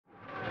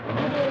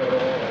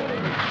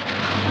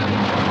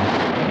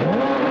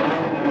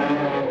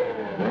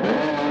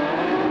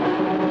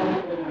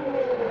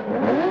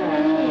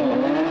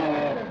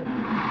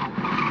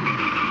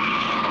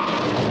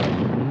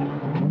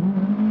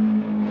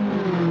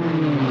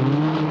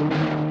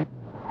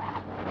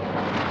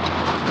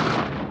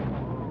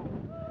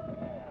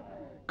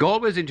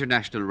Galway's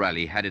International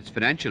Rally had its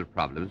financial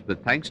problems,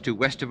 but thanks to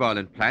West of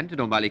Ireland Plant and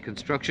O'Malley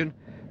Construction,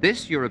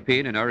 this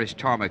European and Irish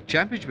Tarmac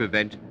Championship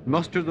event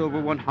musters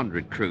over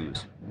 100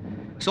 crews.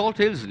 Salt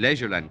Hill's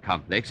Leisureland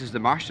complex is the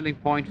marshalling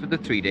point for the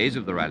 3 days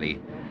of the rally,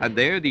 and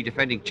there the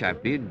defending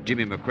champion,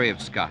 Jimmy McRae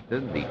of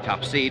Scotland, the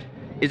top seed,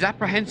 is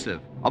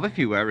apprehensive of a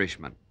few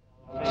Irishmen.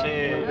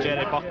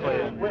 Jerry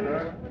Buckley and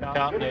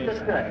McCartney,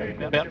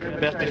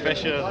 Bertie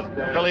Fisher,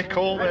 Billy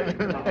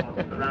Coleman.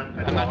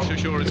 I'm not too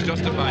sure it's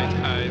justified.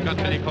 You've got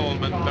Billy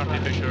Coleman,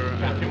 Bertie Fisher,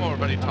 and a few more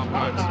very top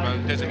guys as well.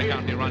 Jesse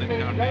McCartney, Ronnie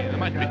McCartney. It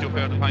might be too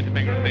fair to point a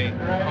finger at me.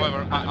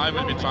 However, I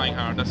will be trying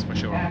hard, that's for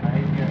sure.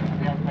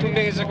 2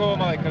 days ago,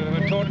 Michael,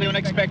 it was totally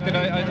unexpected.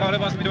 I thought I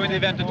wasn't doing the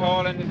event at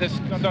all, and this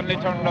suddenly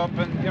turned up,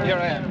 and here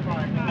I am.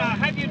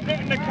 Have you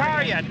driven the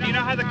car yet? Do you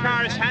know how the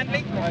car is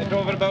handling? I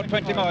drove it about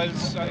 20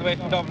 miles on the way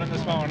from Dublin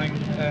this morning.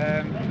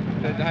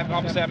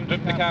 Obviously I haven't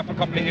driven the car for a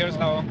couple of years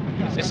now.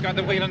 It's got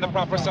the wheel on the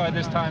proper side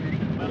this time.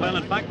 Well,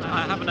 in fact,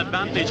 I have an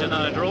advantage in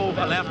that I drove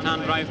a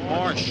left-hand drive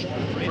Porsche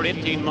for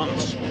 18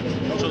 months.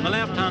 So the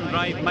left-hand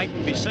drive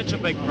mightn't be such a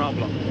big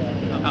problem,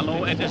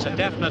 although it is a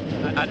definite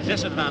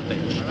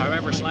disadvantage,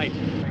 however slight.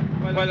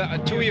 Well,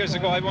 2 years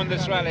ago I won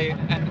this rally,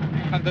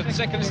 and on the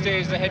second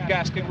stage the head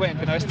gasket went,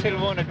 and I still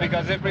won it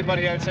because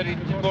everybody else had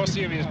more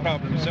serious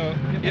problems. So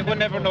one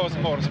never knows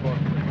in motorsport.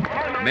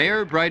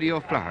 Mayor Bridie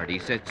O'Flaherty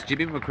sets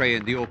Jimmy McRae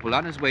in the Opel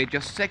on his way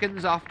just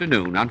seconds after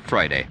noon on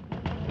Friday.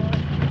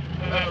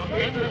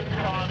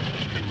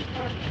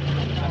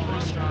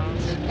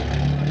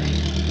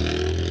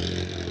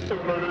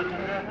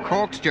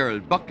 Cork's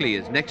Gerald Buckley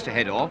is next to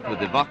head off with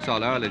the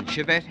Vauxhall Ireland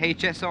Chevette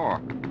HSR.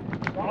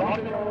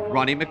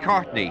 Ronnie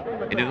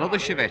McCartney in another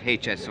Chevette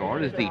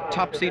HSR is the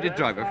top-seeded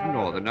driver from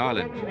Northern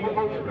Ireland.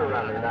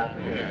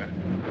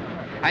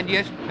 And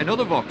yet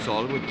another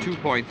Vauxhall with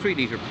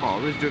 2.3-litre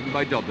power is driven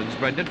by Dublin's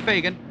Brendan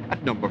Fagan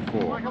at number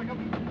 4.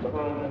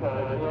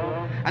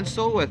 And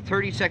so at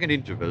 30-second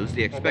intervals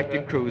the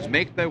expected crews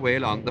make their way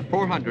along the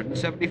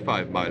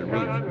 475-mile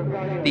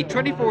route. The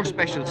 24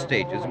 special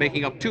stages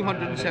making up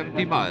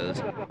 270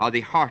 miles are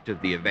the heart of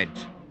the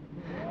event.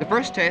 The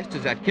first test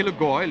is at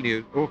Killigoyle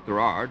near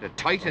Oakthorard, a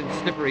tight and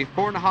slippery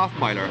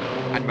 4.5-miler,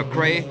 and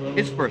McRae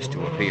is first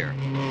to appear.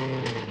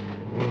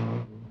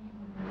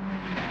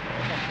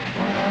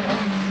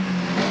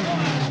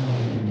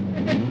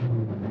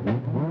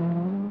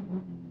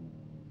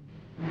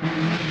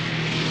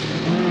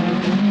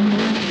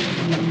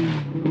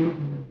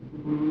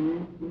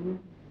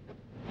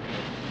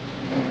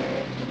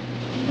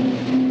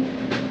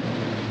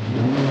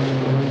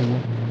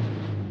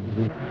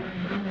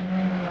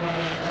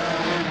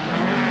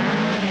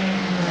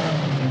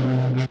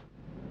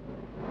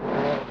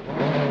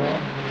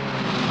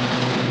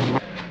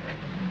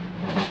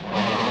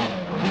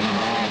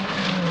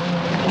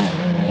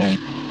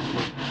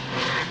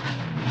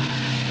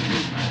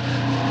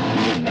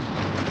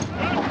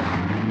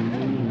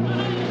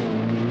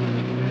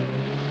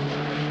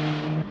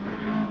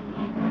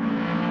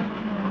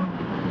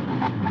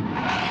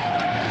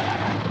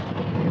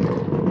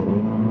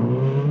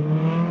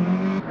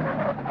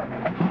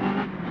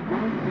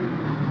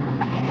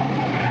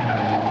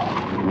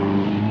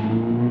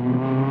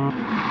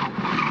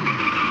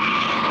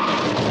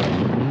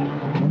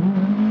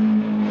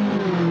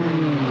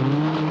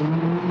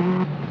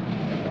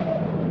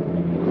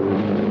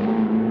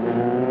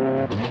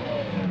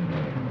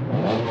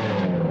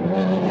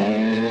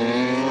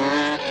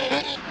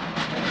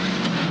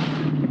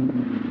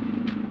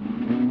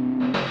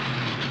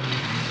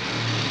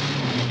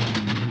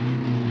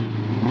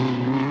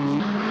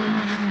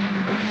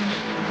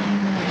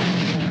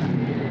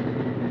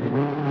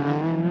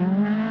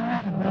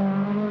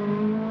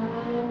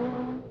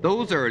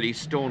 Those early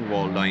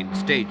Stonewall-lined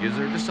stages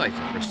are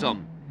decisive for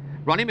some.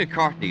 Ronnie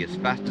McCartney is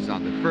fastest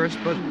on the first,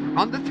 but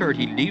on the third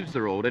he leaves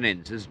the road and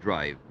ends his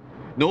drive.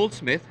 Noel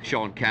Smith,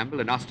 Sean Campbell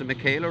and Austin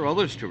McHale are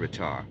others to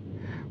retire.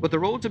 But the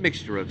road's a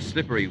mixture of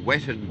slippery,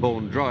 wet and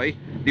bone dry.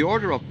 The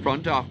order up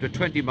front after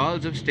 20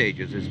 miles of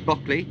stages is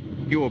Buckley,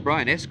 Hugh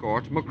O'Brien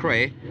escort,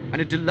 McRae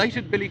and a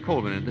delighted Billy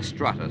Coleman in the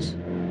Stratos.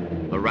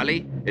 The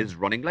rally is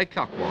running like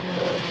clockwork.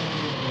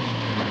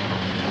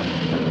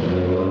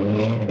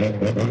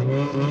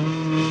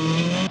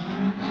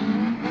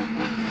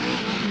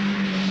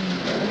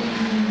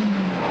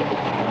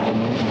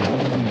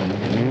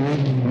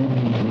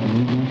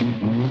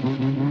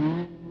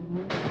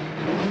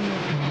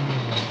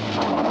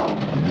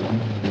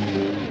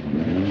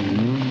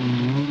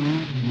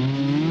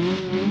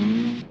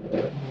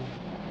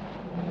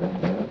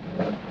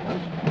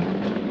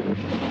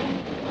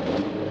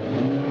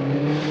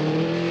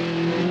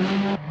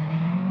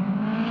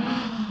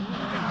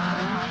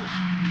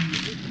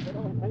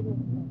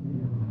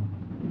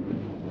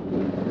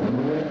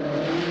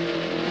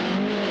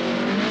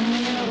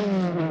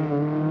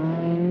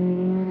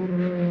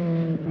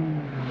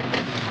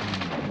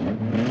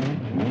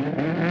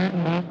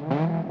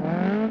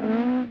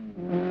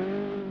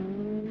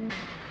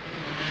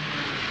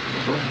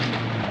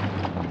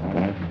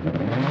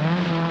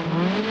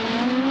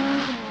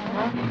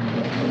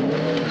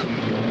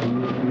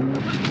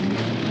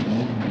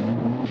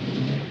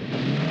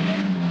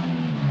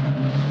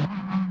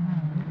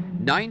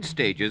 9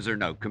 stages are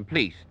now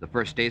complete, the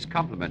first day's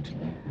complement,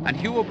 and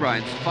Hugh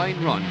O'Brien's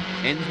fine run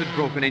ends with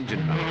broken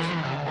engine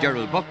mounts.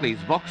 Gerald Buckley's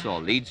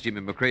Vauxhall leads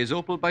Jimmy McRae's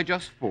Opel by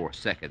just 4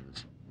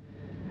 seconds.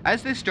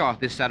 As they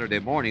start this Saturday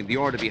morning, the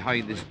order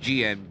behind this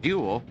GM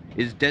duo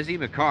is Desi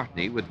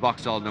McCartney with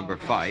Vauxhall number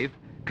 5,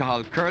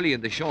 Cathal Curley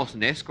in the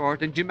Shawson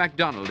Escort, and Jim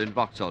MacDonald in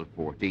Vauxhall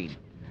 14.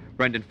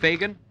 Brendan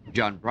Fagan,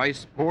 John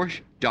Bryce,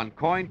 Porsche, John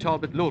Coyne,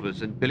 Talbot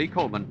Lotus and Billy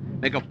Coleman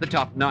make up the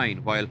top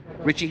 9, while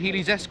Richie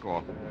Healy's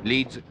Escort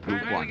leads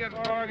Group 1.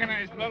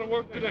 Organised, a lot of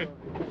work to do.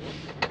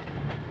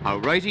 How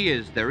right he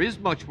is, there is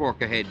much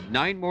work ahead.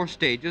 9 more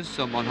stages,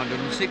 some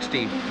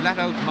 160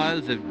 flat-out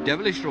miles of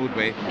devilish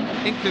roadway,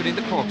 including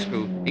the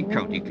Corkscrew in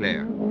County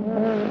Clare.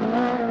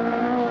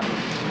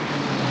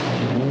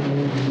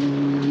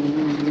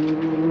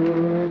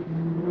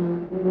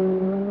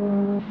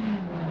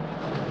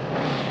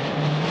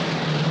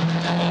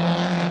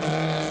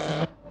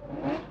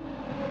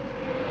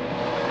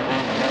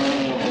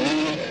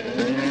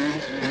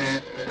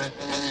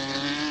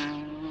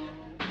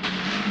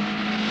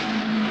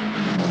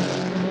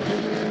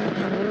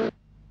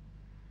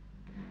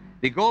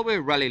 The Galway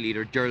rally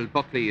leader, Gerald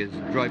Buckley, is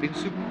driving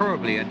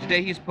superbly, and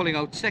today he's pulling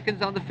out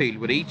seconds on the field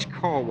with each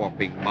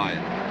core-warping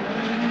mile.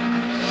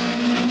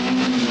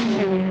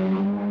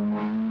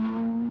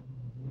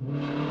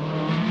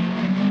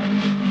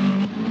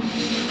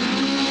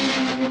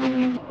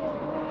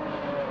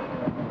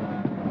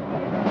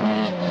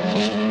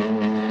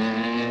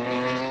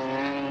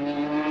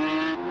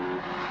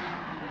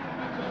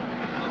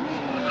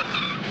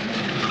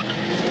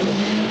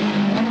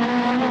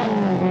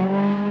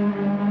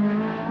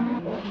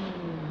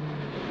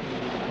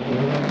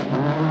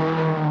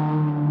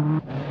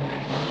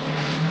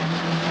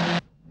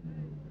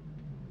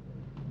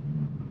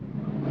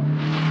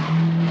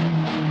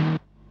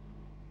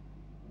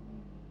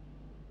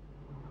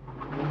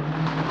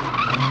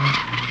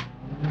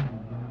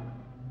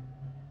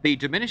 The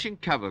diminishing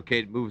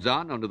cavalcade moves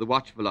on under the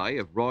watchful eye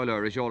of Royal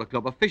Irish Auto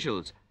Club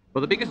officials,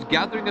 but the biggest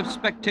gathering of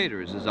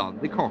spectators is on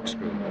the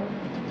Corkscrew.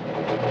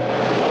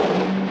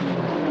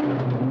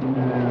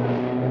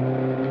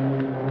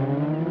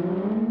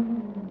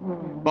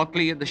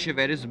 Buckley in the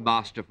Chevette is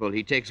masterful.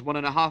 He takes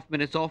 1.5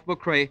 minutes off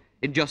McRae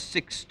in just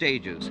 6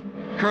 stages.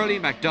 Curley,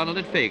 MacDonald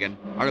and Fagan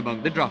are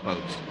among the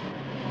dropouts.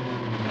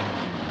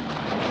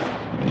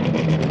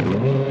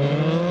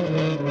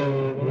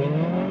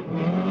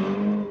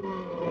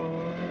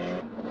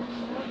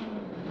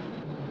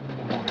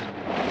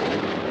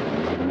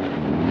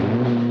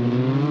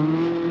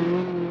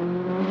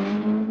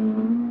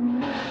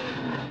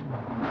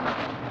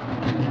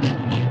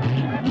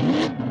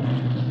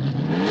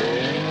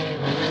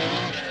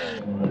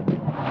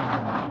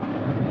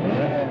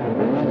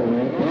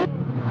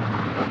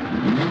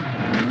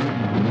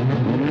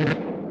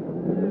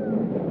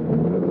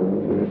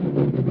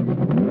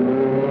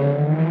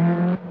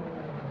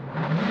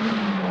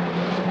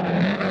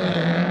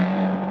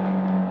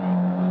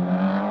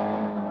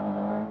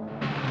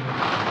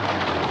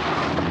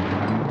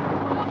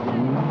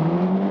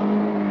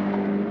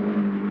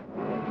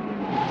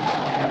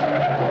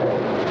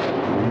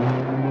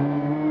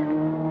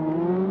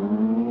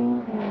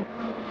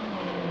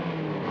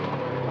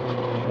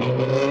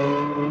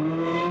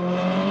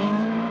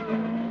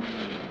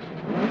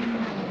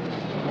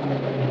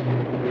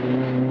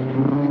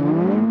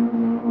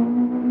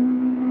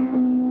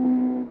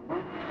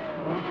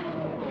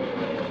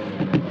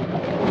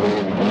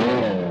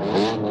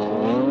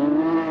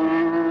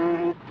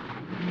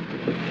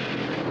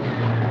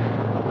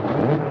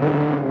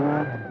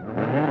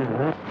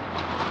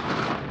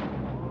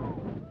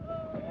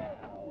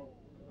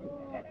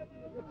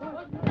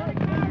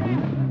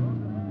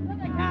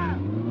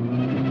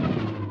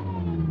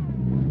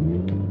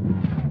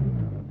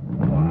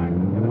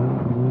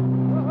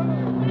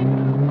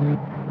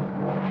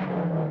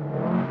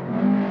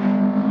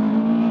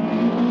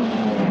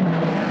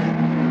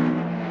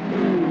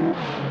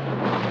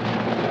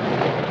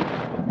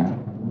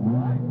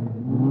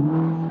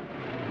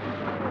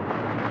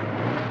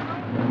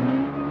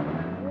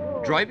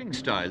 Driving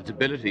styles,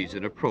 abilities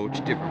and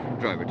approach differ from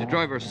driver to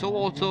driver, so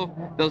also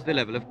does the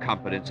level of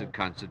competence and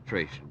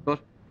concentration. But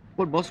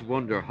one must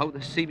wonder how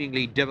the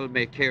seemingly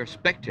devil-may-care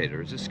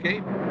spectators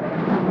escape.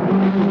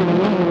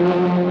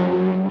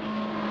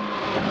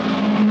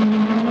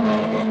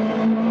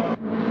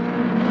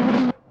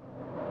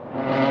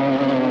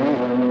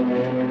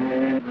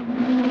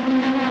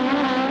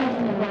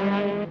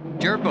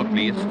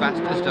 Buckley is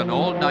fastest on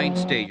all 9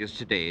 stages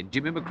today, and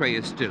Jimmy McRae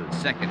is still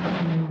second.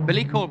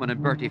 Billy Coleman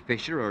and Bertie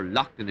Fisher are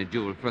locked in a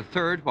duel for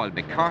third, while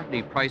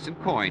McCartney, Price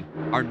and Coyne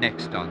are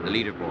next on the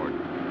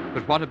leaderboard.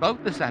 But what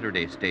about the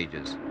Saturday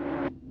stages?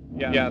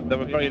 Yeah, they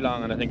were very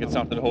long, and I think it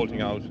started the whole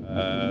thing out.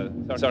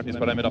 Certainly it's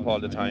what I made up all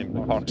the time,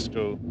 the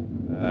Corkscrew,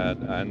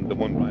 and the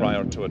one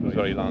prior to it was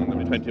very long,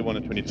 21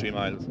 and 23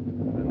 miles.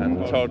 And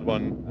the third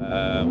one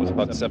was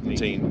about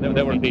 17.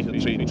 They were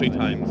repeated three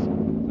times.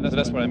 So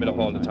that's what I made up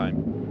all the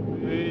time.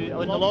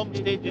 On the long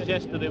stages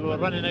yesterday, we were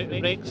running out of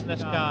brakes in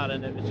this car,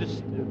 and it was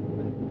just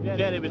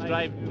Jerry was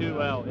driving too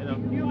well, you know.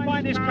 Do you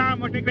find this car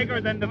much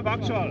bigger than the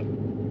Vauxhall?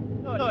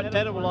 No, not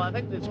terrible. I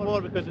think it's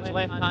more because it's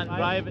left-hand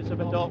drive, it's a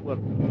bit awkward.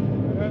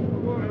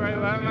 Very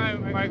well now,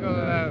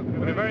 Michael. We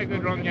had a very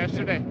good run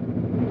yesterday.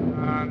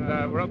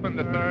 And we're up in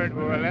the third.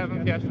 We were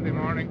 11th yesterday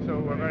morning, so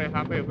we're very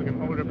happy. If we can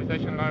hold our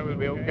position now, we'll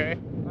be okay.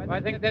 I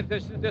think that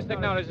just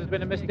acknowledged there's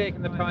been a mistake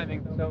in the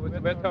timing, so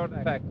we're third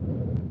in fact.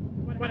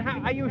 But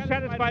are you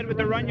satisfied with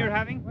the run you're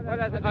having? Well,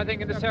 I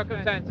think in the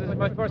circumstances, it's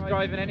my first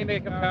drive in any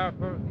makeup car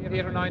for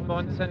 8 or 9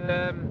 months, and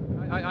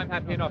I'm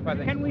happy enough, I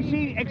think. Can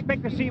we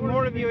expect to see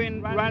more of you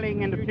in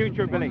rallying in the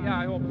future, Billy? Yeah,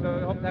 I hope so.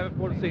 I hope to have a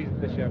full season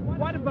this year.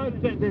 What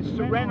about this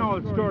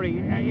Renault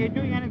story? Are you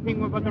doing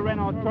anything about the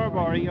Renault Turbo,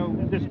 or are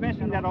you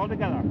dismissing that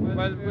altogether?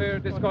 Well, we're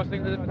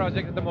discussing the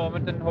project at the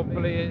moment, and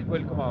hopefully it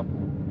will come off.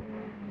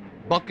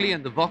 Buckley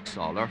and the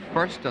Vauxhall are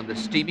first on the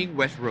steaming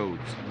wet roads.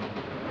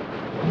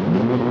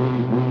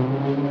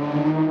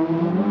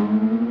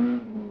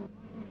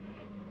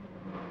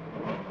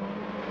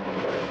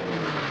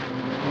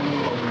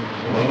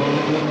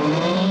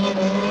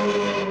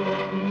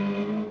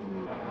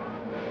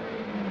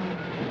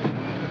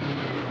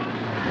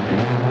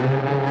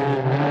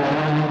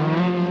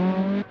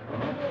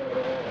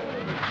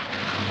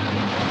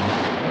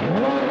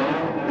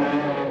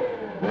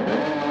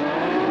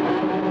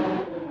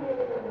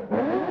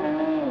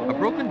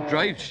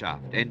 Drive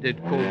shaft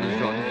ended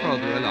Coleman's run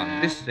further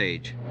along this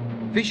stage.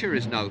 Fisher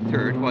is now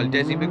third, while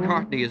Desi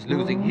McCartney is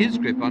losing his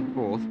grip on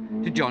fourth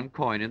to John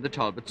Coyne in the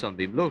Talbot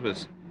Sunbeam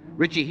Lotus.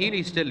 Richie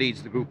Healy still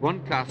leads the Group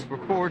 1 class for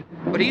Ford,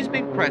 but he's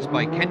being pressed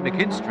by Ken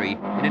McKinstry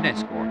in an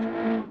Escort.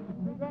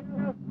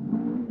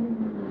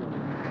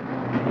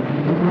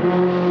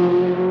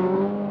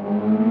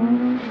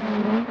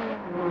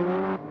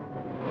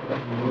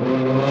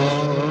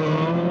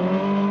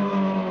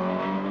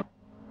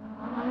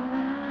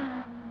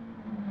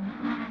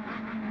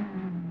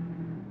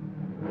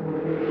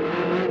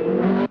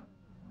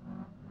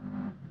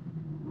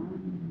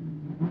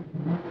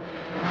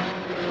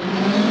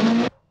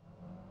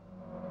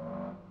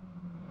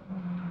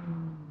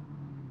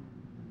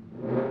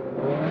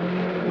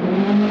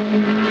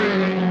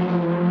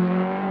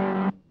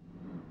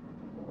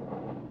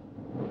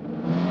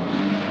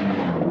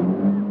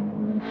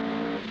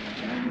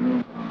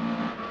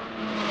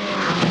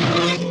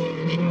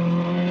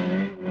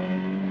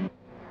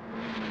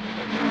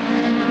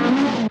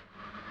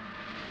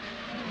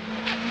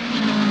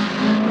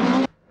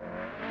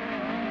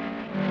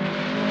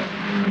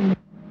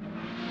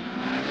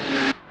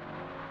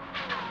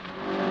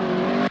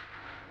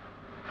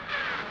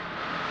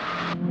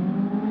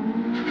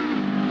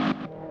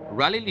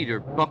 Rally leader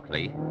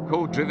Buckley,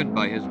 co-driven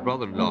by his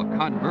brother-in-law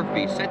Con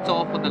Murphy, sets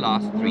off on the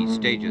last 3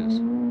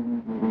 stages.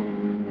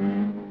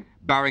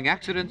 Barring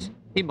accidents,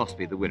 he must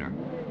be the winner.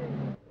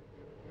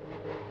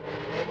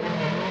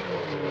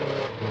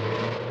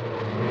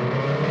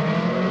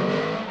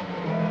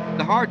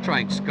 The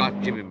hard-trying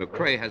Scot Jimmy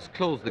McRae has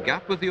closed the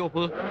gap with the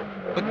Opel,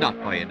 but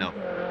not by enough.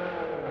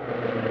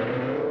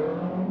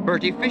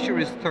 Bertie Fisher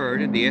is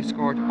third in the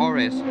Escort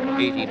RS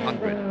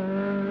 1800.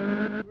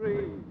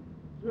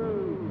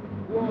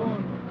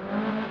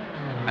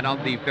 And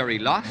on the very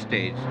last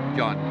stage,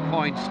 John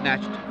Coyne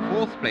snatched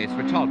 4th place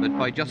for Talbot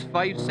by just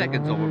 5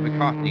 seconds over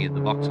McCartney in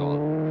the Vauxhall.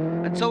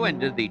 And so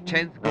ended the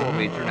 10th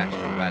Galway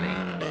International Rally.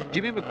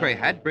 Jimmy McRae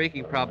had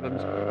braking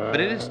problems, but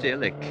it is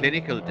still a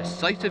clinical,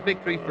 decisive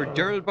victory for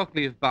Gerald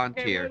Buckley of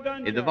Bantir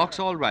in the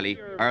Vauxhall Rally,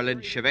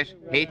 Ireland Chevette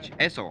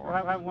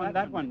HSR. I won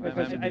that one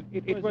because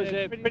it was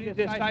pretty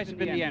decisive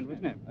in the end,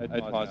 wasn't it?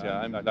 It was, yeah.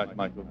 I'm glad,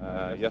 Michael.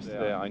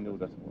 Yesterday I knew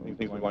that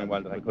things were going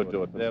well, that I could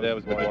do it. But today I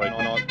was worried.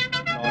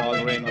 All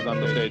the rain was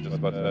on the stages,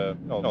 but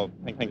no,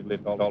 thankfully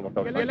it all worked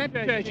out. You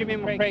let Jimmy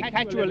McRae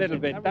catch you a little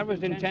bit. That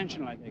was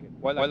intentional, I think.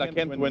 Well, I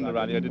came to win the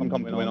rally. I didn't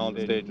come to win all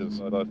the stages,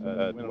 but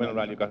to win a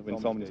rally, you've got to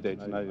win so many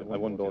stages, and I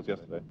won those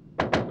yesterday.